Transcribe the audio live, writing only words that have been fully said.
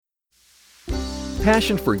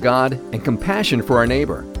passion for God and compassion for our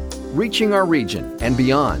neighbor, reaching our region and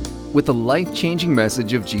beyond with the life-changing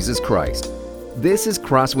message of Jesus Christ. This is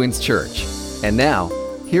Crosswinds Church. And now,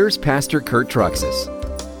 here's Pastor Kurt Truxas.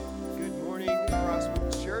 Good morning,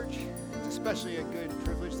 Crosswinds Church. It's especially a good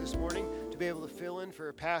privilege this morning to be able to fill in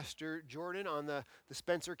for Pastor Jordan on the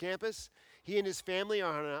Spencer campus. He and his family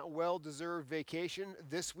are on a well-deserved vacation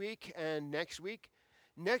this week and next week.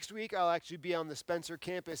 Next week, I'll actually be on the Spencer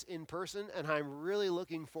campus in person, and I'm really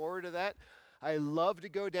looking forward to that. I love to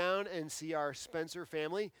go down and see our Spencer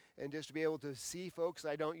family and just to be able to see folks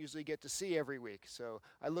I don't usually get to see every week. So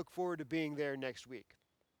I look forward to being there next week.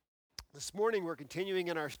 This morning, we're continuing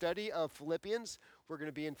in our study of Philippians. We're going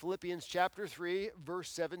to be in Philippians chapter 3, verse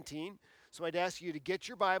 17. So I'd ask you to get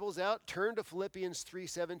your Bibles out, turn to Philippians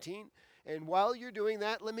 3:17. And while you're doing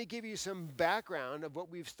that, let me give you some background of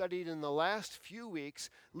what we've studied in the last few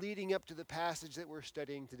weeks leading up to the passage that we're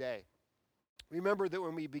studying today. Remember that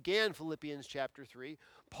when we began Philippians chapter 3,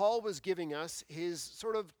 Paul was giving us his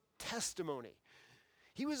sort of testimony.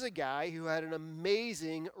 He was a guy who had an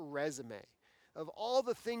amazing resume of all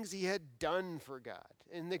the things he had done for God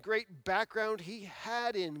and the great background he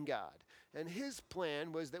had in God. And his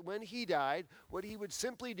plan was that when he died, what he would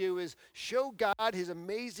simply do is show God his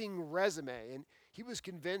amazing resume. And he was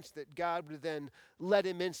convinced that God would then let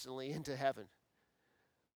him instantly into heaven.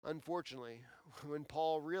 Unfortunately, when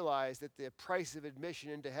Paul realized that the price of admission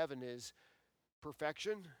into heaven is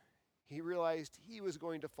perfection, he realized he was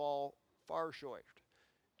going to fall far short,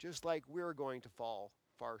 just like we're going to fall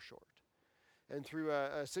far short. And through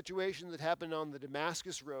a situation that happened on the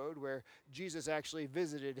Damascus Road where Jesus actually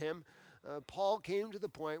visited him, Paul came to the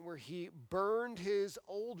point where he burned his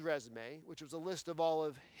old resume, which was a list of all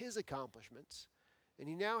of his accomplishments, and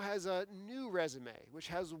he now has a new resume, which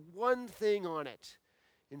has one thing on it.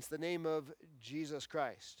 It's the name of Jesus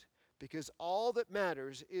Christ, because all that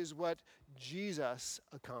matters is what Jesus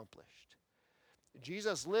accomplished.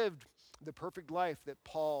 Jesus lived the perfect life that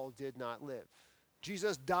Paul did not live.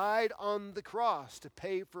 Jesus died on the cross to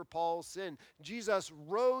pay for Paul's sin. Jesus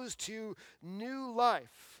rose to new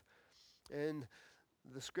life. And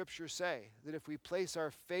the scriptures say that if we place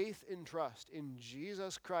our faith and trust in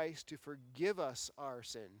Jesus Christ to forgive us our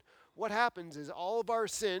sin, what happens is all of our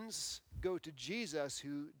sins go to Jesus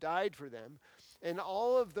who died for them, and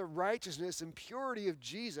all of the righteousness and purity of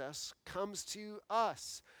Jesus comes to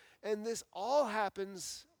us. And this all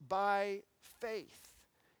happens by faith,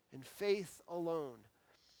 and faith alone.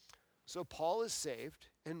 So Paul is saved,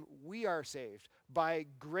 and we are saved by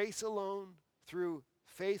grace alone, through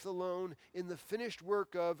faith alone, in the finished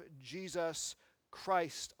work of Jesus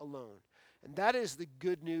Christ alone. And that is the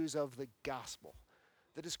good news of the gospel.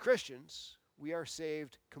 That as Christians, we are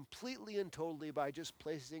saved completely and totally by just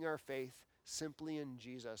placing our faith simply in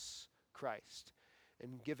Jesus Christ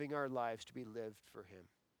and giving our lives to be lived for him.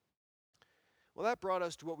 Well, that brought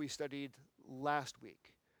us to what we studied last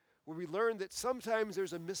week, where we learned that sometimes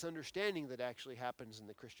there's a misunderstanding that actually happens in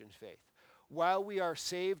the Christian faith. While we are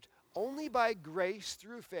saved only by grace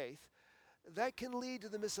through faith, that can lead to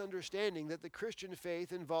the misunderstanding that the Christian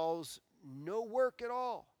faith involves no work at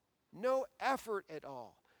all, no effort at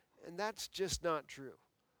all. And that's just not true.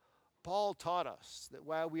 Paul taught us that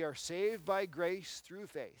while we are saved by grace through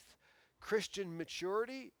faith, Christian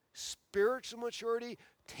maturity, spiritual maturity,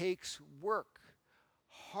 takes work,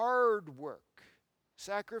 hard work,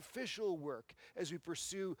 sacrificial work, as we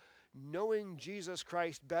pursue knowing Jesus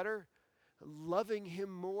Christ better, loving him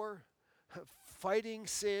more, fighting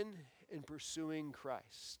sin, and pursuing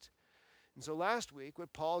Christ. And so last week,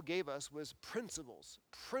 what Paul gave us was principles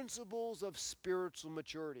of spiritual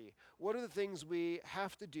maturity. What are the things we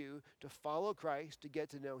have to do to follow Christ to get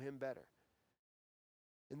to know him better?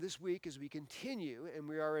 And this week, as we continue, and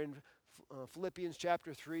we are in Philippians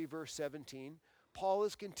chapter 3, verse 17, Paul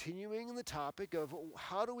is continuing the topic of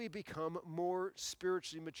how do we become more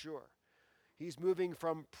spiritually mature. He's moving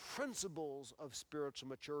from principles of spiritual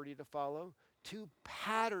maturity to follow to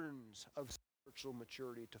patterns of spiritual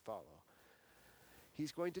maturity to follow.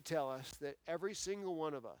 He's going to tell us that every single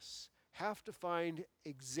one of us have to find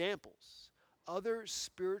examples, other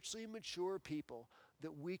spiritually mature people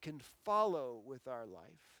that we can follow with our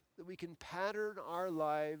life, that we can pattern our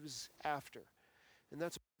lives after. And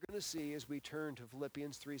that's what we're going to see as we turn to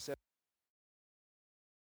Philippians 3:7.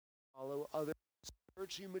 Follow other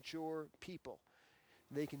spiritually mature people.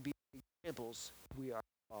 They can be examples we are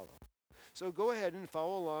to follow. So go ahead and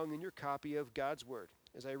follow along in your copy of God's Word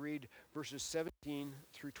as I read verses 17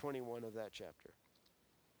 through 21 of that chapter.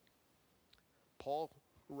 Paul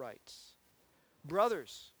writes,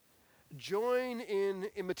 "Brothers, join in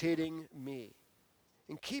imitating me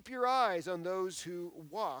And keep your eyes on those who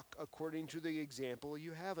walk according to the example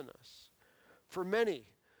you have in us. For many,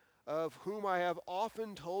 of whom I have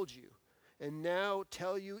often told you, and now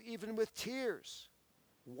tell you even with tears,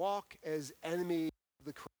 walk as enemies of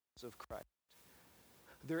the cross of Christ.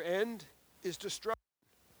 Their end is destruction.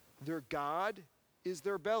 Their God is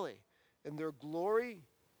their belly, and their glory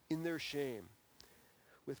in their shame,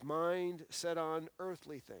 with mind set on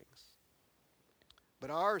earthly things.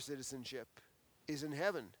 But our citizenship is in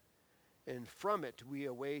heaven, and from it we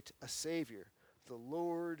await a Savior, the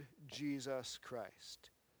Lord Jesus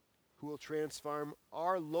Christ, who will transform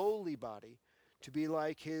our lowly body to be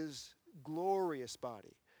like his glorious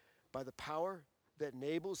body by the power that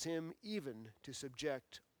enables him even to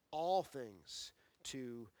subject all things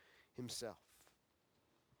to himself.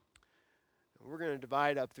 We're going to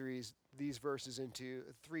divide up these verses into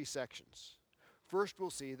three sections. First, we'll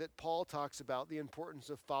see that Paul talks about the importance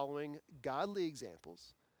of following godly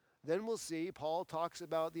examples. Then we'll see Paul talks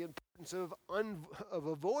about the importance of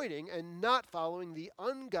avoiding and not following the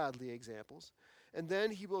ungodly examples. And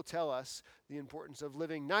then he will tell us the importance of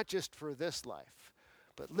living not just for this life,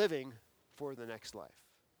 but living for the next life.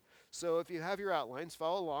 So if you have your outlines,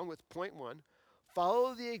 follow along with point one.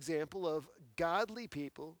 Follow the example of godly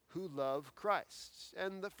people who love Christ.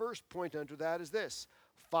 And the first point under that is this: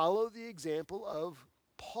 follow the example of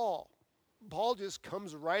Paul. Paul just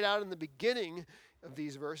comes right out in the beginning of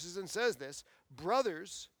these verses and says this: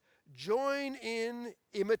 brothers, join in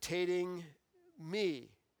imitating me.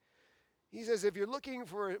 He says, if you're looking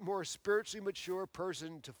for a more spiritually mature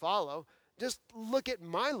person to follow, just look at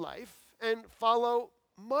my life and follow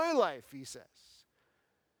my life, he says.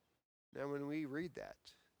 Now, when we read that,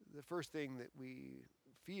 the first thing that we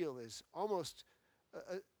feel is almost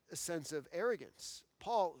a sense of arrogance.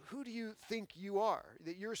 Paul, who do you think you are?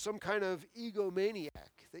 That you're some kind of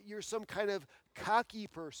egomaniac, that you're some kind of cocky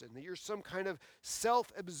person, that you're some kind of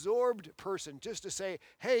self-absorbed person just to say,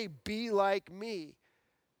 hey, be like me.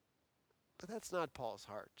 But that's not Paul's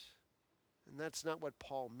heart. And that's not what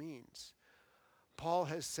Paul means. Paul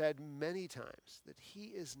has said many times that he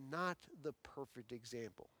is not the perfect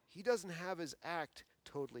example. He doesn't have his act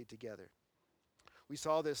totally together. We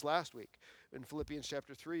saw this last week in Philippians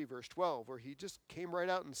chapter 3, verse 12, where he just came right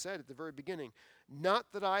out and said at the very beginning, not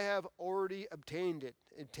that I have already obtained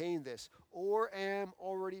this, or am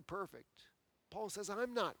already perfect. Paul says,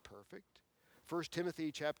 I'm not perfect. 1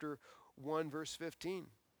 Timothy chapter 1, verse 15,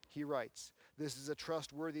 he writes, this is a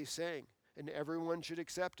trustworthy saying, and everyone should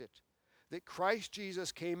accept it, that Christ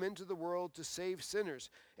Jesus came into the world to save sinners,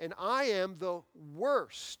 and I am the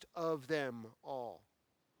worst of them all.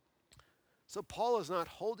 So Paul is not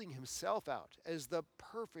holding himself out as the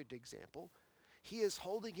perfect example. He is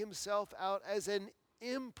holding himself out as an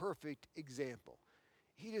imperfect example.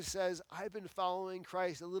 He just says, I've been following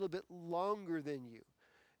Christ a little bit longer than you.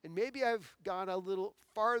 And maybe I've gone a little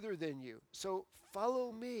farther than you. So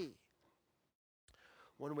follow me.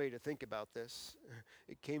 One way to think about this,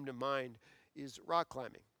 it came to mind, is rock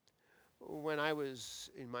climbing. When I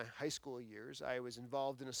was in my high school years, I was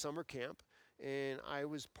involved in a summer camp, and I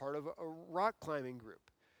was part of a rock climbing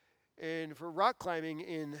group. And for rock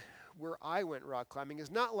climbing where I went rock climbing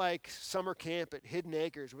is not like summer camp at Hidden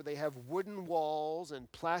Acres where they have wooden walls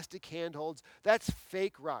and plastic handholds. That's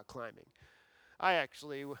fake rock climbing. I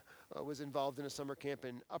actually was involved in a summer camp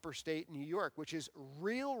in upper state New York, which is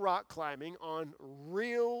real rock climbing on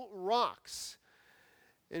real rocks.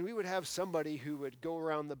 And we would have somebody who would go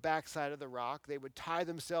around the backside of the rock. They would tie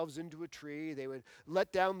themselves into a tree. They would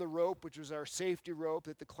let down the rope, which was our safety rope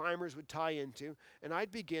that the climbers would tie into. And I'd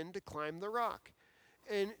begin to climb the rock.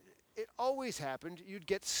 And it always happened. You'd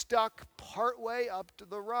get stuck partway up to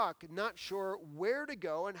the rock, not sure where to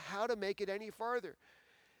go and how to make it any farther.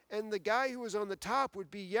 And the guy who was on the top would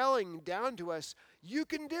be yelling down to us, you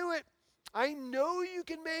can do it. I know you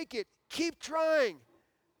can make it. Keep trying.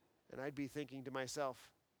 And I'd be thinking to myself,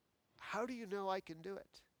 how do you know I can do it?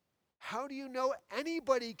 How do you know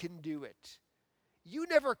anybody can do it? You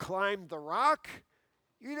never climbed the rock.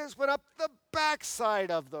 You just went up the backside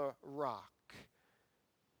of the rock.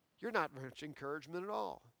 You're not much encouragement at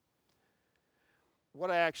all.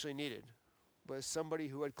 What I actually needed was somebody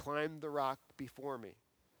who had climbed the rock before me.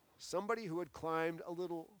 Somebody who had climbed a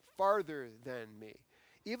little farther than me.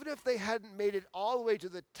 Even if they hadn't made it all the way to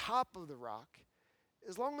the top of the rock,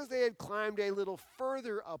 as long as they had climbed a little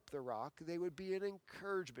further up the rock, they would be an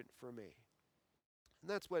encouragement for me. And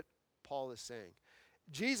that's what Paul is saying.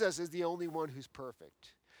 Jesus is the only one who's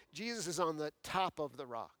perfect. Jesus is on the top of the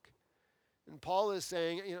rock. And Paul is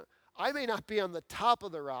saying, I may not be on the top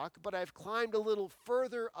of the rock, but I've climbed a little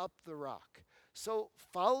further up the rock. So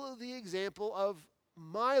follow the example of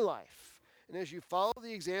my life. And as you follow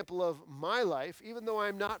the example of my life, even though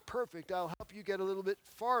I'm not perfect, I'll help you get a little bit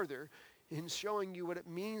farther in showing you what it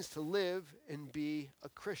means to live and be a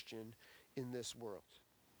Christian in this world.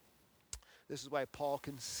 This is why Paul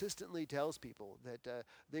consistently tells people that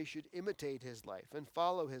they should imitate his life and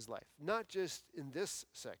follow his life, not just in this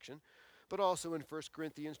section, but also in 1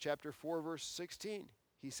 Corinthians chapter 4, verse 16.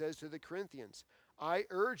 He says to the Corinthians, I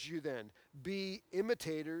urge you then, be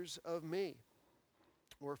imitators of me.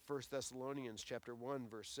 Or 1 Thessalonians chapter 1,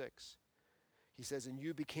 verse 6. He says, and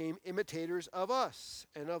you became imitators of us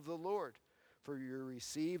and of the Lord, for you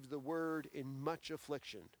received the word in much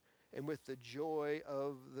affliction and with the joy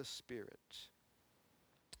of the Spirit.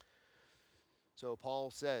 So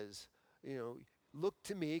Paul says, look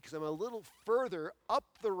to me because I'm a little further up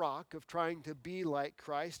the rock of trying to be like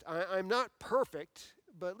Christ. I'm not perfect,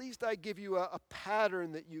 but at least I give you a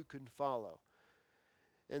pattern that you can follow.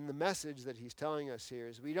 And the message that he's telling us here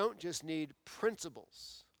is we don't just need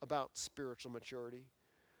principles about spiritual maturity.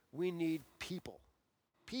 We need people.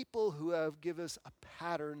 People who have given us a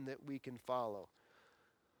pattern that we can follow.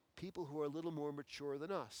 People who are a little more mature than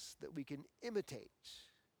us that we can imitate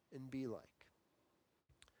and be like.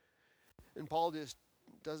 And Paul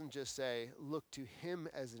doesn't just say, look to him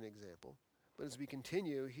as an example. But as we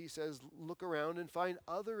continue, he says, look around and find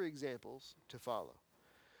other examples to follow.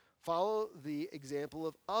 Follow the example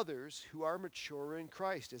of others who are mature in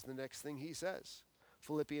Christ is the next thing he says.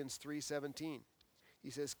 Philippians 3:17.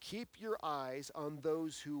 He says, keep your eyes on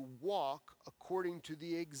those who walk according to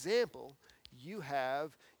the example you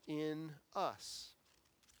have in us.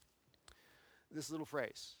 This little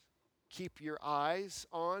phrase, keep your eyes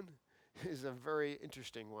on, is a very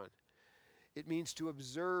interesting one. It means to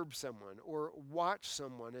observe someone or watch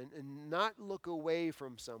someone and not look away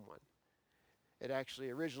from someone. It actually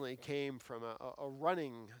originally came from a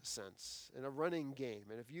running sense, in a running game.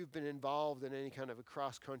 And if you've been involved in any kind of a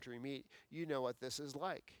cross-country meet, you know what this is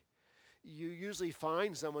like. You usually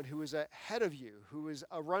find someone who is ahead of you, who is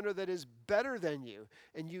a runner that is better than you,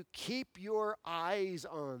 and you keep your eyes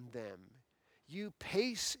on them. You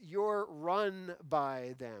pace your run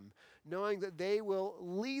by them, knowing that they will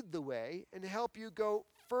lead the way and help you go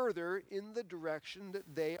further in the direction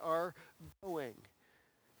that they are going.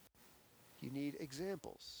 You need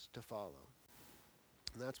examples to follow.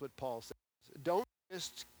 And that's what Paul says. Don't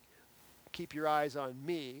just keep your eyes on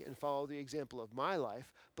me and follow the example of my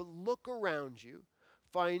life, but look around you,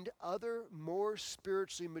 find other more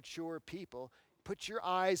spiritually mature people, put your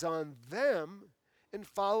eyes on them, and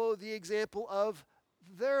follow the example of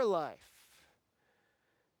their life.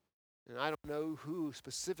 And I don't know who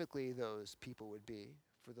specifically those people would be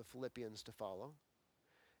for the Philippians to follow.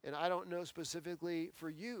 And I don't know specifically for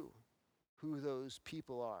you who those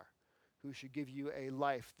people are, who should give you a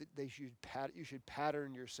life that you should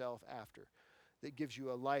pattern yourself after, that gives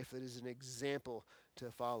you a life that is an example to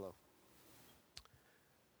follow.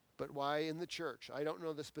 But why in the church? I don't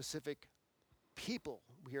know the specific people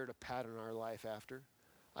we are to pattern our life after.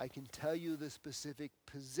 I can tell you the specific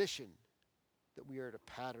position that we are to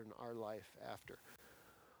pattern our life after.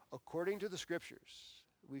 According to the scriptures,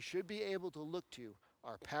 we should be able to look to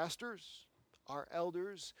our pastors, our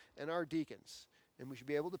elders, and our deacons. And we should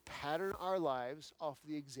be able to pattern our lives off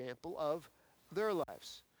the example of their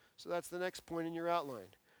lives. So that's the next point in your outline.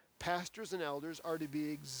 Pastors and elders are to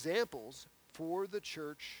be examples for the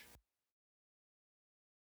church.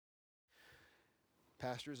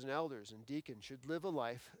 Pastors and elders and deacons should live a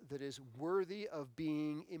life that is worthy of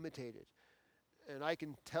being imitated. And I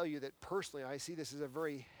can tell you that personally, I see this as a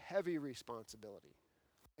very heavy responsibility.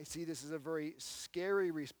 I see this as a very scary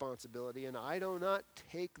responsibility, and I do not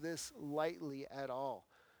take this lightly at all.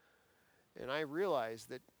 And I realize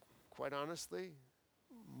that, quite honestly,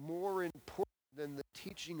 more important than the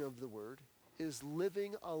teaching of the word is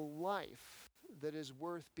living a life that is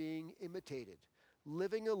worth being imitated.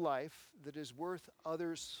 Living a life that is worth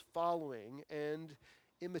others following and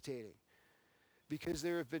imitating. Because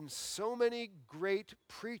there have been so many great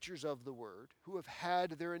preachers of the word who have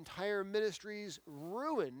had their entire ministries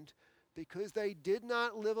ruined because they did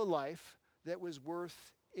not live a life that was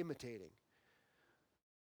worth imitating.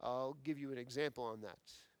 I'll give you an example on that.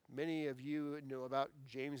 Many of you know about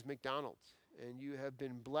James MacDonald, and you have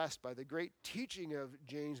been blessed by the great teaching of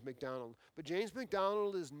James MacDonald. But James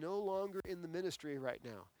MacDonald is no longer in the ministry right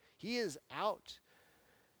now. He is out.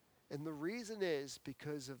 And the reason is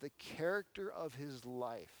because of the character of his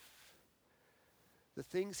life. The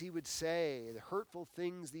things he would say, the hurtful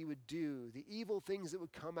things that he would do, the evil things that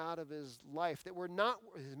would come out of his life that were not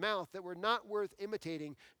his mouth, that were not worth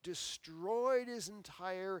imitating, destroyed his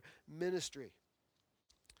entire ministry.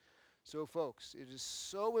 So, folks, it is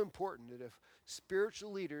so important that if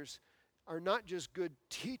spiritual leaders are not just good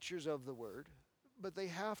teachers of the word, but they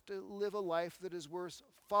have to live a life that is worth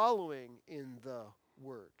following in the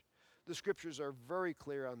word. The scriptures are very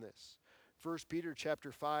clear on this. 1 Peter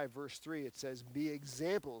chapter 5, verse 3, it says, "Be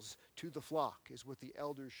examples to the flock," is what the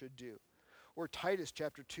elders should do. Or Titus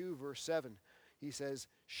chapter 2, verse 7, he says,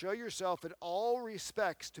 "Show yourself in all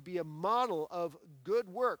respects to be a model of good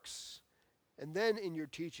works, and then in your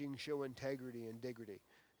teaching show integrity and dignity."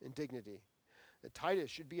 Titus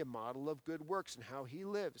should be a model of good works in how he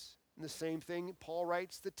lives. And the same thing Paul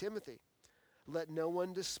writes to Timothy. "Let no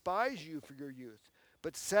one despise you for your youth,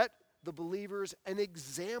 but set the believers an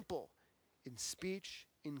example in speech,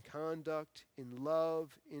 in conduct, in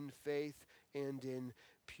love, in faith, and in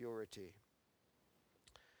purity."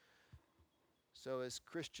 So as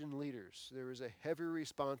Christian leaders, there is a heavy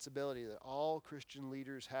responsibility that all Christian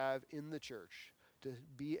leaders have in the church to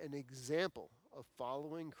be an example of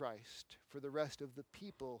following Christ for the rest of the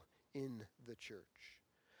people in the church.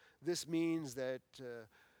 This means that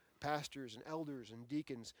pastors and elders and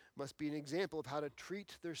deacons must be an example of how to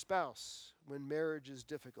treat their spouse when marriage is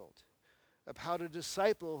difficult, of how to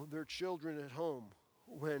disciple their children at home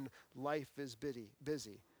when life is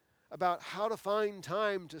busy, about how to find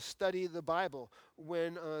time to study the Bible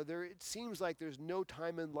when it seems like there's no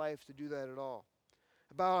time in life to do that at all,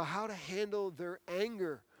 about how to handle their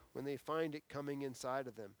anger when they find it coming inside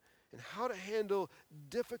of them, and how to handle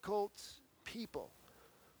difficult people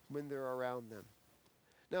when they're around them.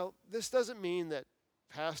 Now, this doesn't mean that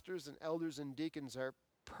pastors and elders and deacons are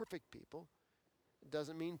perfect people. It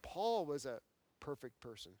doesn't mean Paul was a perfect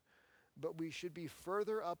person. But we should be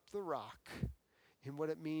further up the rock in what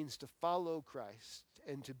it means to follow Christ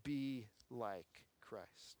and to be like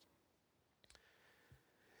Christ.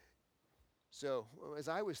 So, as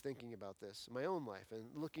I was thinking about this in my own life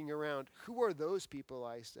and looking around, who are those people,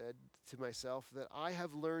 I said to myself, that I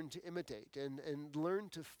have learned to imitate and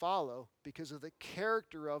learned to follow because of the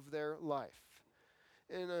character of their life?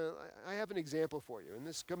 And I have an example for you, and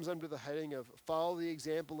this comes under the heading of follow the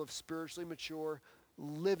example of spiritually mature,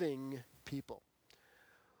 living people.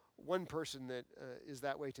 One person that is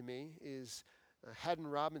that way to me is Haddon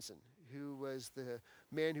Robinson, who was the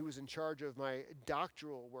man who was in charge of my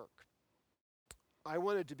doctoral work. I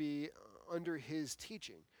wanted to be under his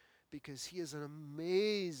teaching because he is an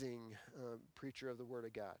amazing preacher of the Word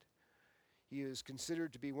of God. He is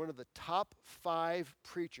considered to be one of the top 5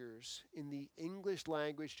 preachers in the English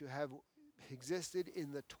language to have existed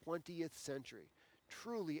in the 20th century.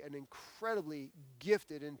 Truly an incredibly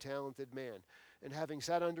gifted and talented man. And having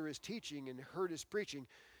sat under his teaching and heard his preaching,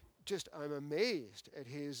 I'm amazed at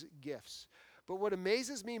his gifts. But what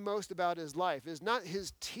amazes me most about his life is not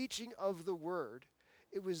his teaching of the Word,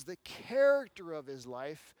 it was the character of his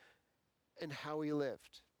life and how he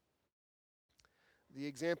lived. The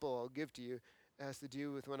example I'll give to you has to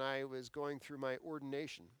do with when I was going through my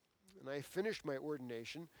ordination. And I finished my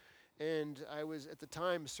ordination, and I was at the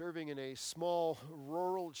time serving in a small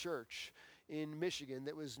rural church in Michigan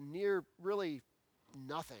that was near really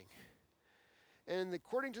nothing. And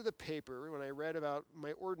according to the paper, when I read about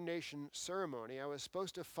my ordination ceremony, I was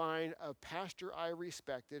supposed to find a pastor I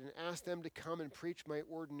respected and ask them to come and preach my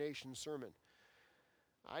ordination sermon.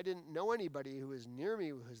 I didn't know anybody who was near me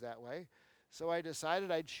who was that way, so I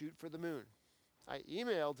decided I'd shoot for the moon. I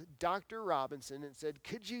emailed Dr. Robinson and said,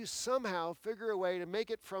 could you somehow figure a way to make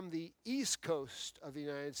it from the East Coast of the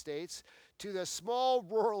United States to the small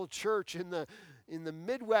rural church in the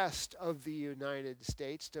Midwest of the United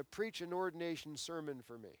States to preach an ordination sermon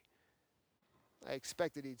for me? I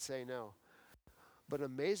expected he'd say no. But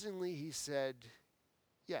amazingly, he said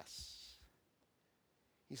yes.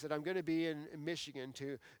 He said, I'm going to be in Michigan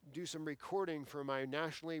to do some recording for my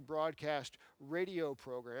nationally broadcast radio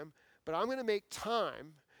program, but I'm going to make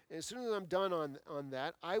time. And as soon as I'm done on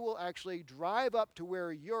that, I will actually drive up to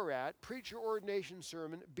where you're at, preach your ordination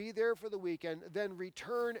sermon, be there for the weekend, then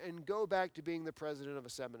return and go back to being the president of a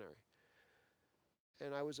seminary.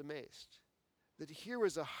 And I was amazed that here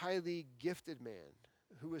was a highly gifted man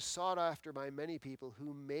who was sought after by many people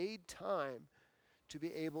who made time to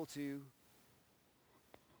be able to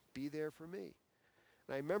be there for me.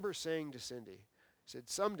 And I remember saying to Cindy, I said,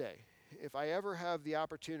 someday, if I ever have the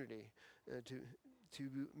opportunity to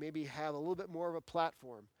maybe have a little bit more of a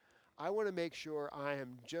platform, I want to make sure I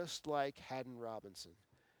am just like Haddon Robinson.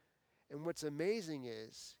 And what's amazing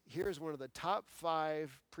is, here's one of the top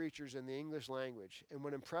 5 preachers in the English language, and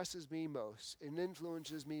what impresses me most and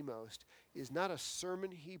influences me most is not a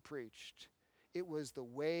sermon he preached, it was the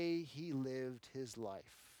way he lived his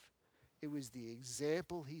life. It was the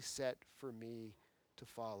example he set for me to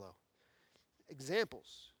follow.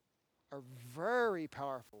 examples are very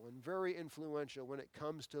powerful and very influential when it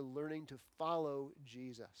comes to learning to follow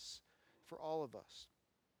Jesus for all of us.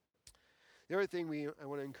 The other thing I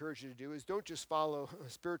want to encourage you to do is don't just follow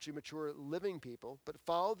spiritually mature living people, but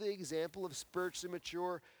follow the example of spiritually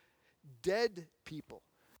mature dead people.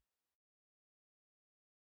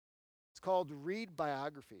 It's called read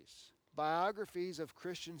biographies. Biographies of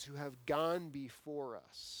Christians who have gone before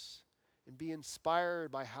us, and be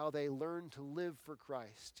inspired by how they learned to live for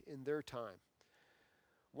Christ in their time.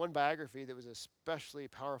 One biography that was especially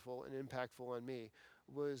powerful and impactful on me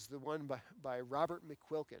was the one by Robert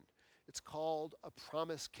McQuilkin. It's called A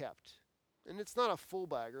Promise Kept. And it's not a full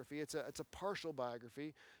biography, it's a partial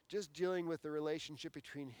biography, just dealing with the relationship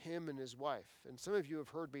between him and his wife. And some of you have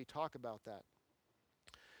heard me talk about that.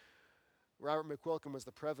 Robert McQuilkin was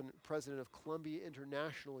the president of Columbia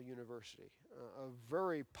International University, a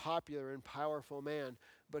very popular and powerful man,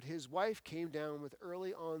 but his wife came down with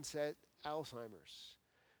early onset Alzheimer's,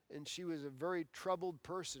 and she was a very troubled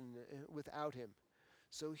person without him.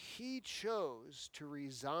 So he chose to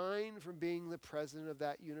resign from being the president of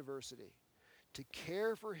that university to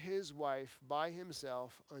care for his wife by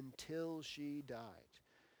himself until she died.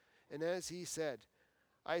 And as he said,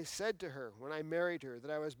 I said to her when I married her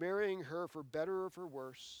that I was marrying her for better or for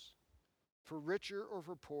worse, for richer or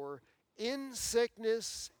for poor, in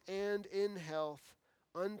sickness and in health,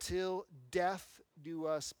 until death do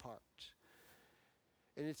us part.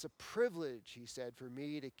 And it's a privilege, he said, for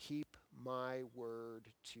me to keep my word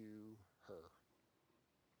to her.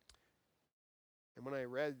 And when I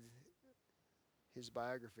read his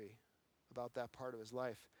biography about that part of his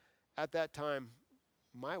life, at that time,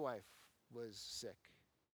 my wife was sick.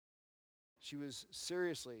 She was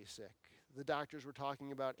seriously sick. The doctors were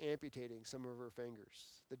talking about amputating some of her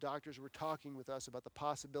fingers. The doctors were talking with us about the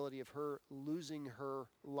possibility of her losing her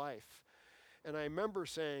life. And I remember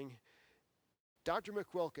saying, Dr.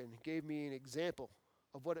 McQuilkin gave me an example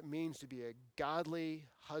of what it means to be a godly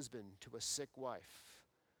husband to a sick wife.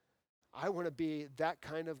 I want to be that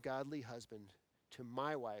kind of godly husband to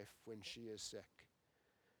my wife when she is sick.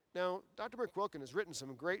 Now, Dr. McQuilkin has written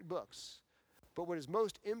some great books, but what has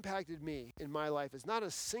most impacted me in my life is not a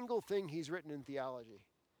single thing he's written in theology.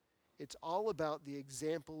 It's all about the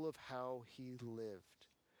example of how he lived.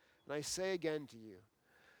 And I say again to you,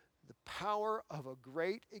 the power of a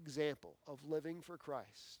great example of living for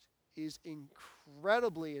Christ is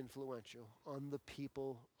incredibly influential on the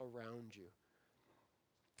people around you.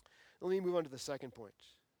 Let me move on to the second point.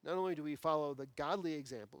 Not only do we follow the godly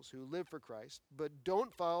examples who live for Christ, but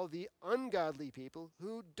don't follow the ungodly people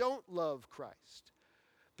who don't love Christ.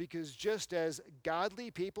 Because just as godly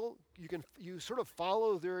people, you sort of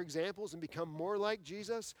follow their examples and become more like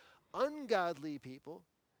Jesus, ungodly people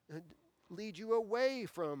lead you away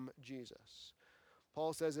from Jesus.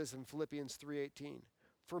 Paul says this in Philippians 3:18.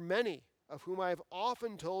 For many of whom I have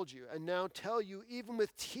often told you, and now tell you even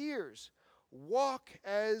with tears, walk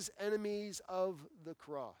as enemies of the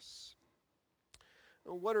cross.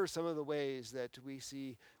 Now, what are some of the ways that we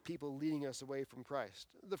see people leading us away from Christ?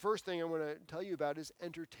 The first thing I want to tell you about is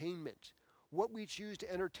entertainment. What we choose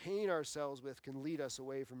to entertain ourselves with can lead us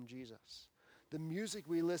away from Jesus. The music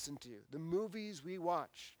we listen to, the movies we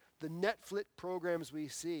watch, the Netflix programs we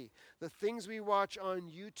see, the things we watch on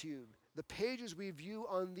YouTube, the pages we view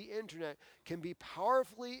on the internet can be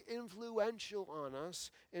powerfully influential on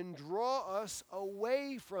us and draw us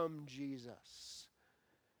away from Jesus.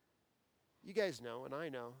 You guys know, and I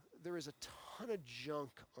know, there is a ton of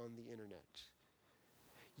junk on the internet.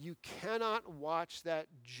 You cannot watch that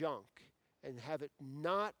junk and have it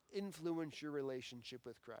not influence your relationship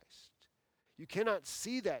with Christ. You cannot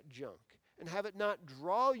see that junk and have it not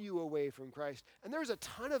draw you away from Christ. And there's a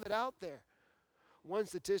ton of it out there. One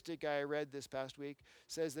statistic I read this past week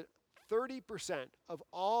says that 30% of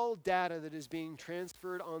all data that is being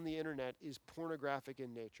transferred on the internet is pornographic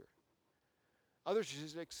in nature. Other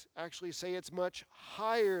statistics actually say it's much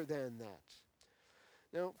higher than that.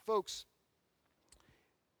 Now, folks,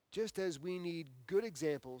 just as we need good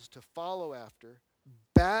examples to follow after,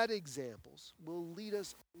 bad examples will lead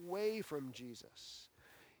us away from Jesus.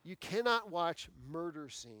 You cannot watch murder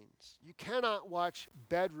scenes. You cannot watch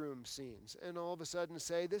bedroom scenes and all of a sudden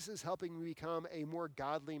say, this is helping me become a more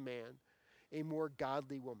godly man, a more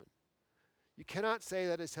godly woman. You cannot say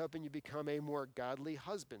that it's helping you become a more godly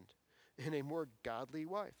husband and a more godly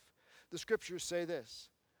wife. The scriptures say this,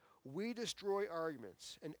 we destroy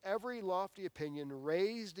arguments and every lofty opinion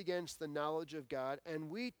raised against the knowledge of God, and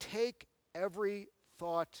we take every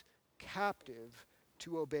thought captive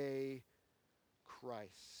to obey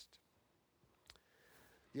Christ.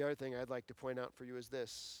 The other thing I'd like to point out for you is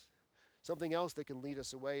this. Something else that can lead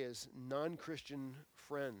us away is non-Christian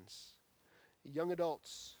friends. Young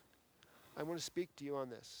adults, I want to speak to you on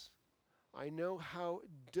this. I know how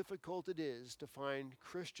difficult it is to find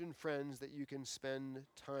Christian friends that you can spend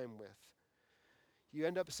time with. You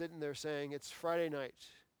end up sitting there saying, it's Friday night.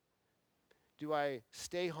 Do I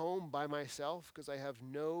stay home by myself because I have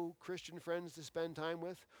no Christian friends to spend time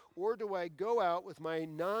with? Or do I go out with my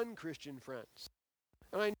non-Christian friends?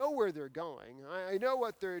 And I know where they're going. I know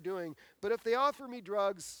what they're doing. But if they offer me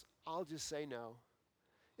drugs, I'll just say no.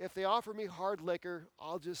 If they offer me hard liquor,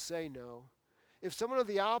 I'll just say no. If someone of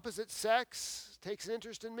the opposite sex takes an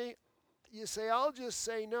interest in me, you say, I'll just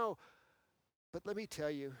say no. But let me tell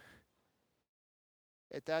you,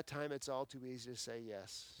 at that time, it's all too easy to say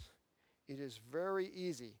yes. It is very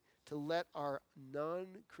easy to let our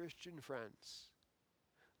non-Christian friends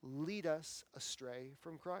lead us astray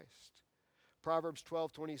from Christ. Proverbs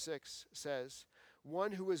 12:26 says,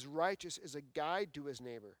 one who is righteous is a guide to his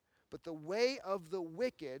neighbor, but the way of the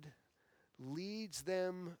wicked leads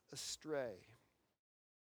them astray.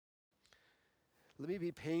 Let me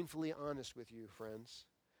be painfully honest with you, friends.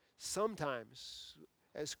 Sometimes,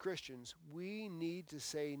 as Christians, we need to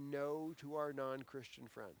say no to our non-Christian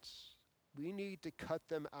friends. We need to cut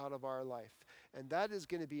them out of our life. And that is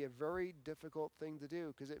going to be a very difficult thing to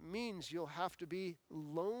do because it means you'll have to be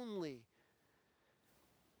lonely.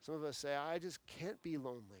 Some of us say, I just can't be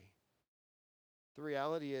lonely. The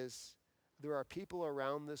reality is, there are people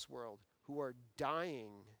around this world who are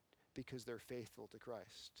dying because they're faithful to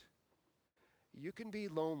Christ. You can be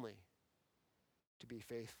lonely to be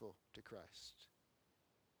faithful to Christ.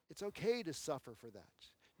 It's okay to suffer for that.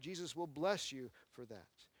 Jesus will bless you for that.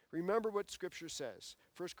 Remember what Scripture says,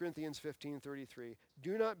 1 Corinthians 15:33,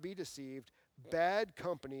 do not be deceived, bad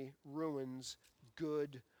company ruins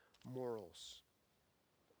good morals.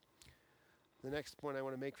 The next point I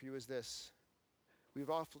want to make for you is this. We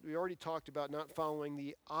already talked about not following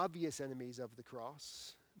the obvious enemies of the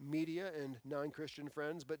cross, media and non-Christian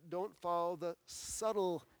friends, but don't follow the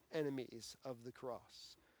subtle enemies of the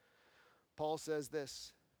cross. Paul says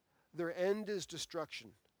this, their end is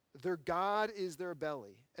destruction. Their God is their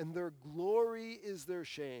belly, and their glory is their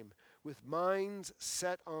shame, with minds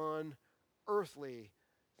set on earthly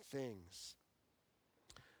things.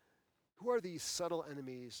 Who are these subtle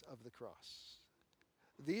enemies of the cross?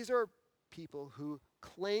 These are people who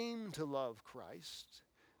claim to love Christ.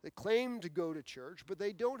 They claim to go to church, but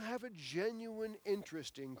they don't have a genuine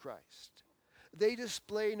interest in Christ. They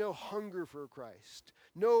display no hunger for Christ,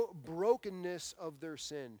 no brokenness of their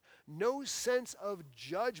sin, no sense of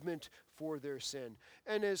judgment for their sin.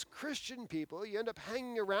 And as Christian people, you end up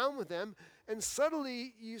hanging around with them, and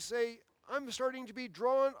suddenly you say, I'm starting to be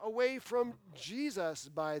drawn away from Jesus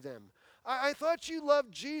by them. I thought you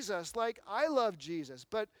loved Jesus like I love Jesus,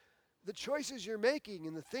 but the choices you're making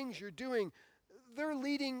and the things you're doing, they're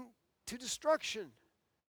leading to destruction.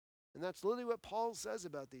 And that's literally what Paul says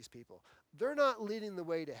about these people. They're not leading the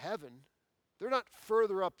way to heaven. They're not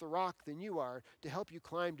further up the rock than you are to help you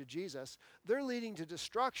climb to Jesus. They're leading to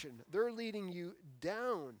destruction. They're leading you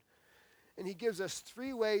down. And he gives us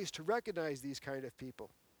 3 ways to recognize these kind of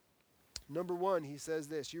people. Number 1, he says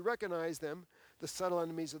this, you recognize them, the subtle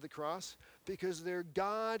enemies of the cross, because their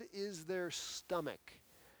God is their stomach.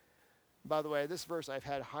 By the way, this verse I've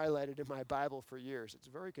had highlighted in my Bible for years. It's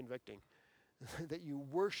very convicting that you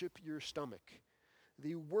worship your stomach.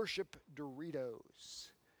 You worship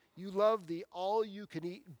Doritos. You love the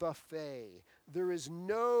all-you-can-eat buffet. There is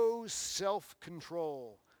no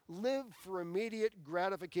self-control. Live for immediate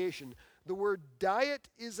gratification. The word diet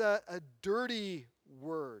is a dirty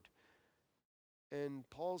word. And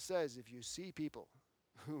Paul says if you see people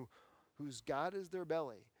whose God is their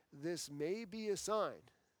belly, this may be a sign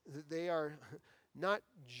that they are not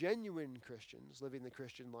genuine Christians living the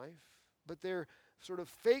Christian life, but they're sort of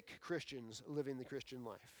fake Christians living the Christian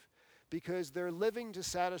life because they're living to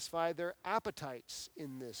satisfy their appetites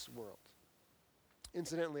in this world.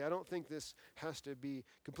 Incidentally, I don't think this has to be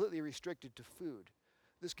completely restricted to food.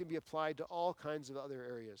 This can be applied to all kinds of other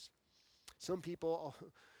areas. Some people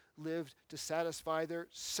lived to satisfy their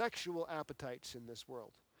sexual appetites in this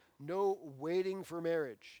world. No waiting for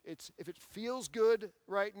marriage. It's if it feels good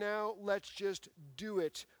right now, let's just do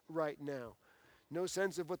it right now. No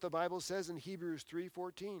sense of what the Bible says in Hebrews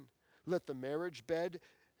 3:14. Let the marriage bed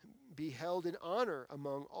be held in honor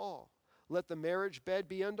among all. Let the marriage bed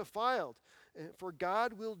be undefiled, for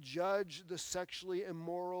God will judge the sexually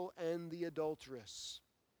immoral and the adulterous.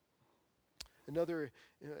 Another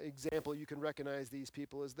example you can recognize these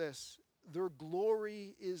people is this. Their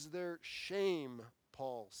glory is their shame,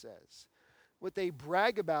 Paul says. What they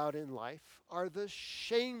brag about in life are the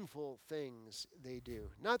shameful things they do,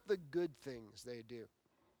 not the good things they do.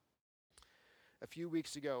 A few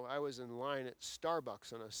weeks ago, I was in line at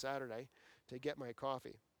Starbucks on a Saturday to get my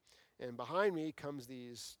coffee. And behind me comes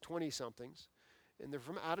these 20-somethings, and they're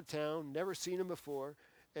from out of town, never seen them before,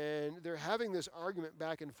 and they're having this argument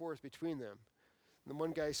back and forth between them. And the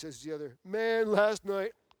one guy says to the other, "Man, last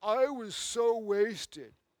night I was so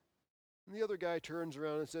wasted." And the other guy turns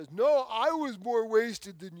around and says, "No, I was more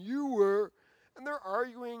wasted than you were." And they're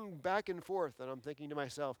arguing back and forth, and I'm thinking to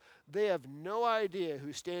myself, they have no idea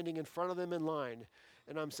who's standing in front of them in line.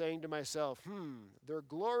 And I'm saying to myself, their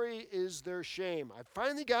glory is their shame. I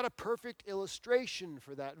finally got a perfect illustration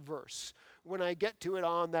for that verse when I get to it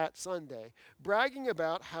on that Sunday, bragging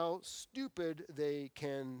about how stupid they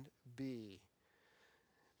can be.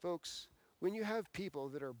 Folks, when you have people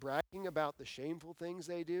that are bragging about the shameful things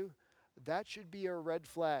they do, that should be a red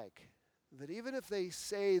flag. That even if they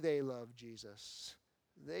say they love Jesus,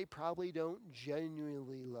 they probably don't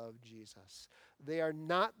genuinely love Jesus. They are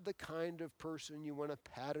not the kind of person you want to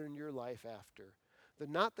pattern your life after. They're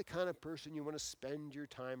not the kind of person you want to spend your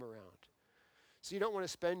time around. So you don't want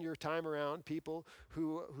to spend your time around people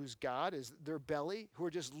whose God is their belly, who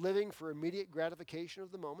are just living for immediate gratification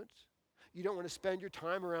of the moment. You don't want to spend your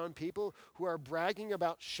time around people who are bragging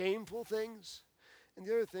about shameful things. And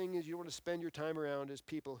the other thing is you want to spend your time around is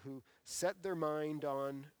people who set their mind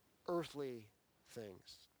on earthly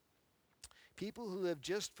things. People who live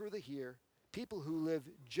just for the here, people who live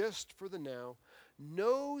just for the now,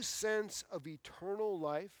 no sense of eternal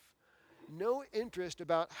life, no interest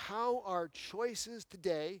about how our choices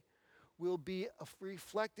today will be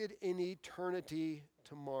reflected in eternity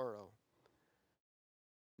tomorrow.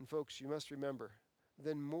 And folks, you must remember,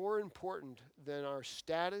 then more important than our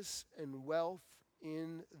status and wealth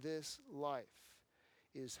in this life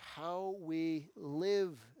is how we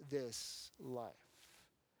live this life.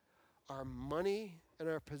 Our money and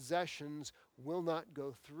our possessions will not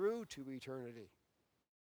go through to eternity.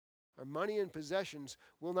 Our money and possessions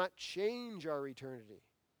will not change our eternity.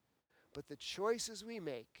 But the choices we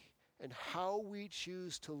make and how we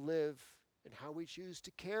choose to live and how we choose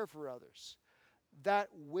to care for others, that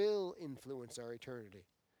will influence our eternity.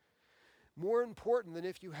 More important than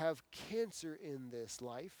if you have cancer in this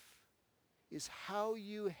life is how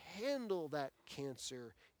you handle that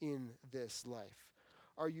cancer in this life.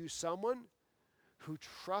 Are you someone who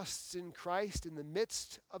trusts in Christ in the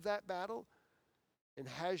midst of that battle and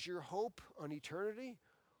has your hope on eternity?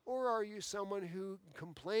 Or are you someone who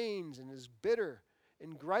complains and is bitter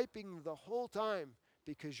and griping the whole time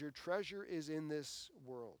because your treasure is in this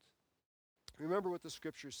world? Remember what the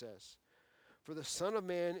scripture says. For the Son of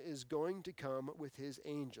Man is going to come with his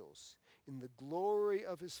angels in the glory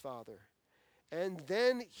of his Father, and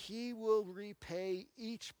then he will repay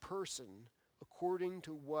each person according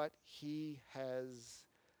to what he has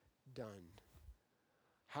done.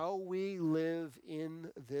 How we live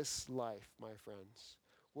in this life, my friends,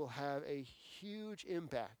 will have a huge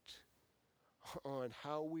impact on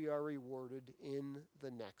how we are rewarded in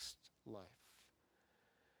the next life.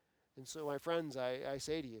 And so, my friends, I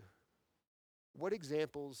say to you, what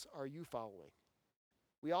examples are you following?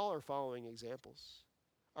 We all are following examples.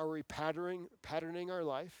 Are we patterning our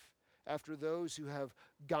life after those who have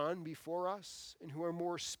gone before us and who are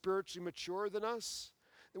more spiritually mature than us?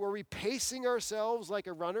 Were we pacing ourselves like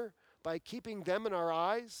a runner by keeping them in our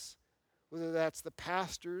eyes? Whether that's the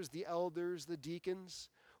pastors, the elders, the deacons,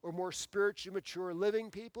 or more spiritually mature living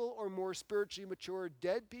people, or more spiritually mature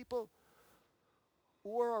dead people?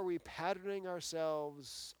 Or are we patterning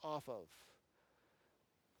ourselves off of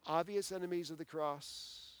obvious enemies of the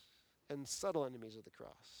cross and subtle enemies of the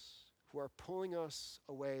cross who are pulling us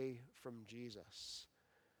away from Jesus,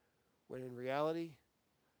 when in reality,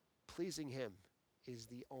 pleasing him is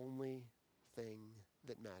the only thing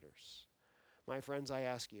that matters? My friends, I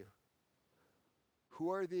ask you, who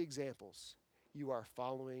are the examples you are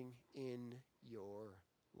following in your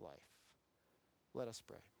life? Let us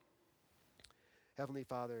pray. Heavenly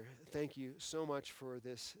Father, thank you so much for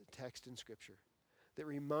this text in Scripture that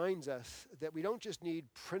reminds us that we don't just need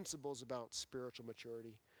principles about spiritual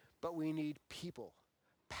maturity, but we need people,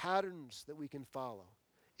 patterns that we can follow,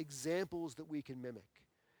 examples that we can mimic.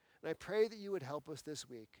 And I pray that you would help us this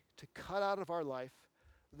week to cut out of our life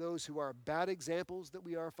those who are bad examples that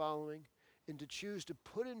we are following, and to choose to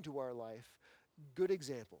put into our life good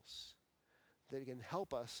examples that can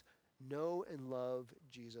help us know and love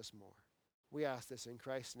Jesus more. We ask this in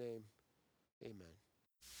Christ's name. Amen.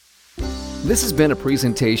 This has been a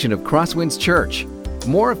presentation of Crosswinds Church.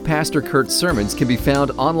 More of Pastor Kurt's sermons can be found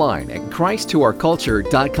online at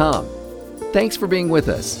ChristToOurCulture.com. Thanks for being with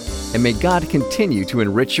us, and may God continue to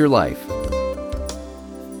enrich your life.